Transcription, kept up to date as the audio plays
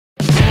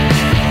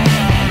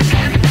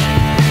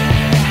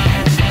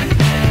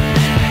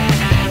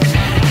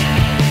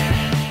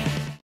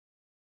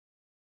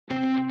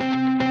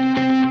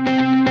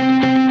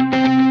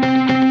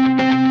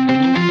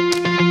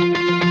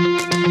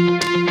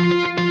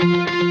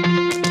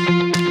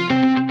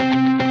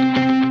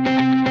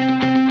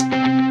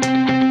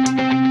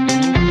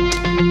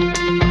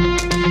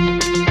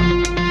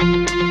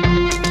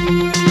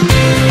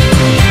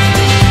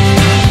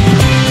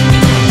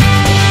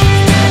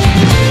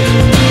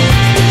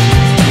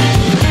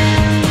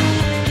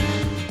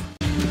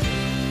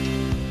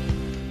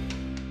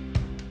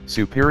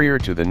Superior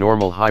to the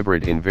normal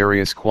hybrid in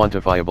various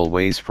quantifiable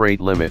ways: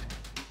 freight limit,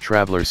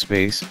 traveler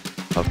space,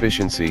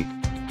 efficiency.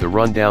 The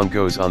rundown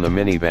goes on. The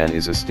minivan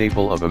is a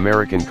staple of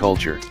American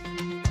culture.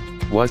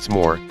 What's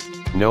more,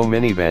 no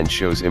minivan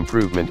shows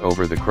improvement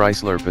over the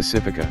Chrysler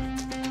Pacifica.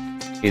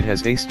 It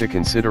has aced a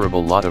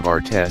considerable lot of our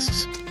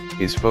tests,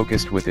 is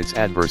focused with its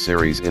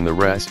adversaries in the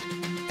rest,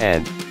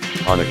 and,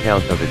 on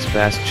account of its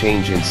fast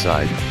change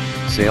inside,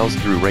 sails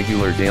through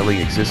regular daily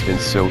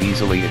existence so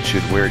easily it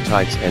should wear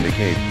tights and a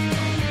cape.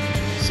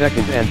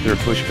 Second and third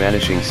push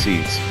vanishing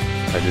seats,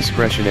 a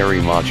discretionary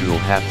module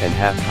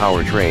half-and-half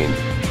powertrain,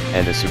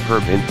 and a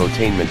superb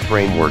infotainment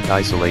framework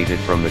isolated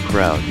from the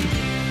crowd.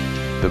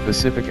 The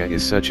Pacifica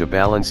is such a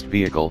balanced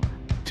vehicle,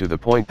 to the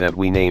point that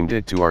we named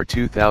it to our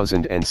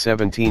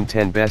 2017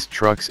 10 Best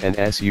Trucks and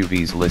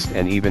SUVs list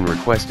and even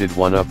requested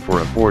one up for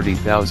a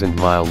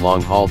 40,000-mile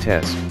long-haul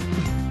test.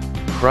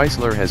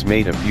 Chrysler has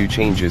made a few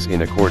changes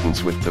in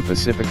accordance with the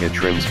Pacifica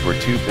trims for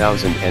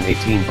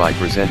 2018 by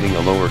presenting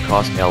a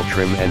lower-cost L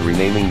trim and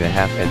renaming the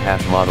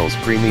half-and-half models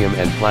Premium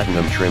and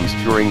Platinum trims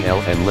Touring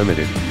L and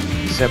Limited.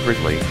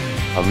 Separately,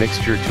 a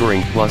Mixture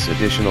Touring Plus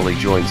additionally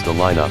joins the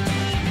lineup.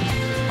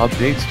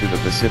 Updates to the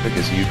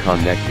Pacifica's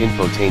Uconnect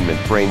infotainment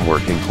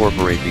framework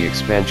incorporate the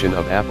expansion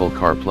of Apple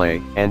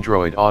CarPlay,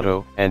 Android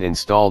Auto, and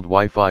installed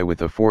Wi-Fi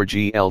with a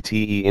 4G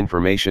LTE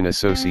information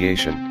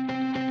association.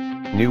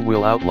 New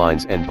wheel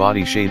outlines and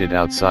body shaded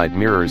outside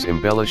mirrors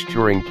embellish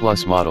Touring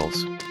Plus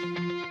models.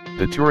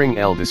 The Touring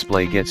L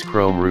display gets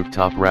chrome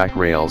rooftop rack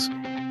rails,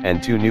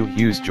 and two new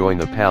hues join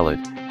the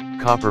palette: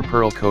 copper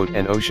pearl coat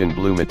and ocean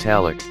blue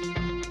metallic.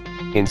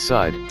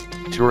 Inside,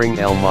 Touring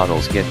L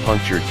models get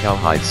punctured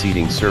cowhide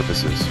seating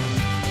surfaces.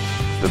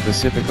 The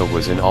Pacifica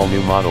was an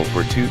all-new model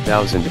for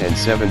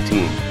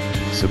 2017,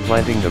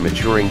 supplanting the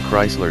maturing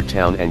Chrysler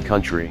Town &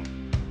 Country.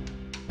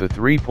 The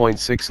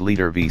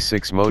 3.6-liter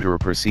V6 motor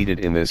proceeded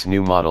in this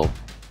new model,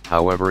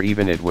 however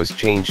even it was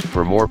changed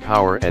for more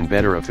power and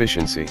better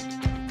efficiency.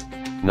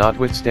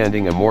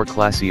 Notwithstanding a more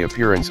classy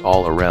appearance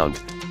all around,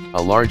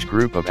 a large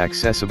group of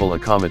accessible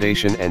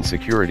accommodation and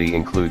security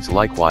includes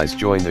likewise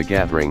join the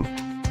gathering.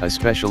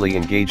 Especially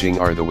engaging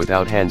are the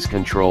without hands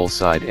control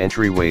side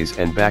entryways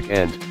and back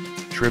end,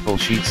 triple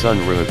sheet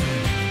sunroof,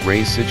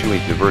 raise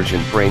situate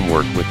diversion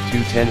framework with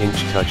two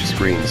 10-inch touch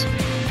screens,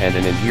 and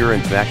an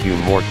inherent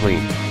vacuum more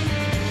clean.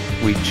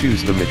 We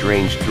choose the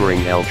mid-range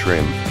Touring L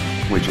trim,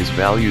 which is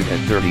valued at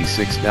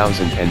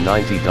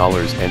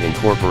 $36,090 and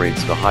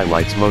incorporates the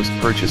highlights most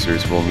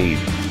purchasers will need.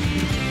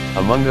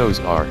 Among those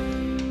are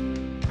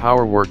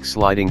PowerWork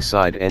sliding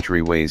side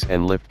entryways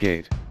and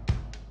liftgate,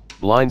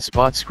 blind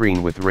spot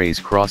screen with raise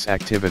cross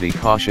activity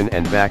caution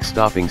and back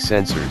stopping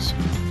sensors,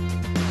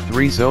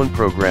 3-zone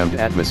programmed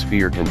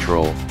atmosphere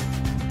control.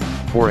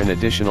 For an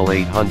additional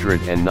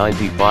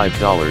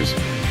 $895,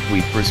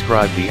 we've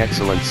prescribed the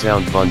excellent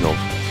sound bundle,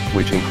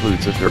 which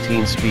includes a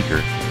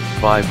 13-speaker,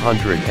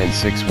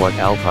 506-watt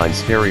Alpine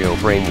stereo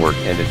framework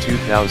and a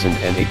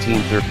 2018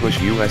 third-push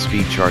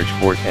USB charge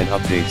port, and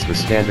updates the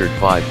standard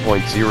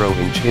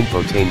 5.0-inch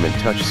infotainment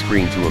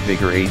touchscreen to a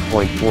bigger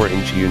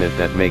 8.4-inch unit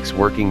that makes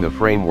working the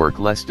framework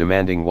less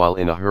demanding while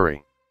in a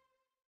hurry.